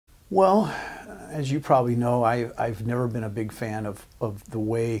Well, as you probably know, I've never been a big fan of the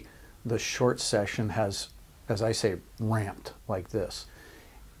way the short session has, as I say, ramped like this.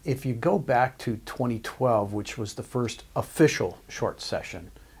 If you go back to 2012, which was the first official short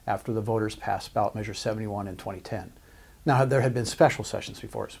session after the voters passed ballot measure 71 in 2010. Now, there had been special sessions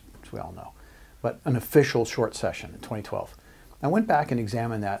before, as we all know, but an official short session in 2012. I went back and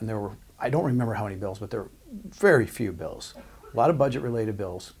examined that, and there were, I don't remember how many bills, but there were very few bills, a lot of budget-related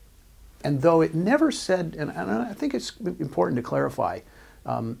bills. And though it never said, and I think it's important to clarify,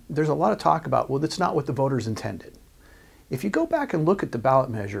 there's a lot of talk about, well, that's not what the voters intended. If you go back and look at the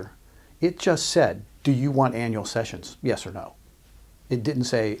ballot measure, it just said, do you want annual sessions? Yes or no. It didn't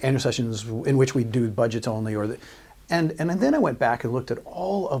say annual sessions in which we do budgets only, or and then I went back and looked at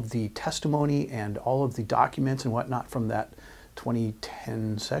all of the testimony and all of the documents and whatnot from that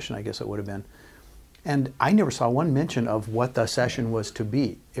 2010 session, I guess it would have been. And I never saw one mention of what the session was to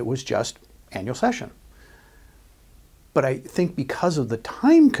be. It was just annual session. But I think because of the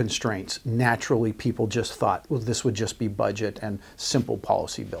time constraints, naturally people just thought, well, this would just be budget and simple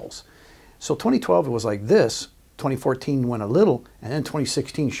policy bills. So 2012 it was like this, 2014 went a little, and then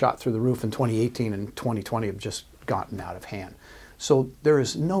 2016 shot through the roof, and 2018 and 2020 have just gotten out of hand. So there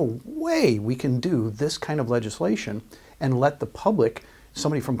is no way we can do this kind of legislation and let the public,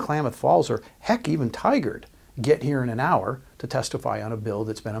 somebody from Klamath Falls or heck even Tigard, get here in an hour to testify on a bill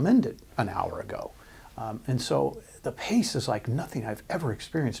that's been amended an hour ago. And so the pace is like nothing I've ever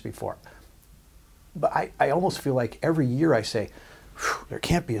experienced before. But I almost feel like every year I say, there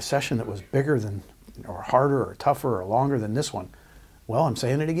can't be a session that was bigger than, or harder, or tougher, or longer than this one. Well, I'm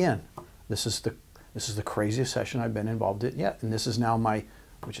saying it again. This is the craziest session I've been involved in yet. And this is now my,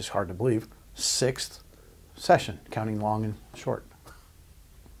 which is hard to believe, 6th session, counting long and short.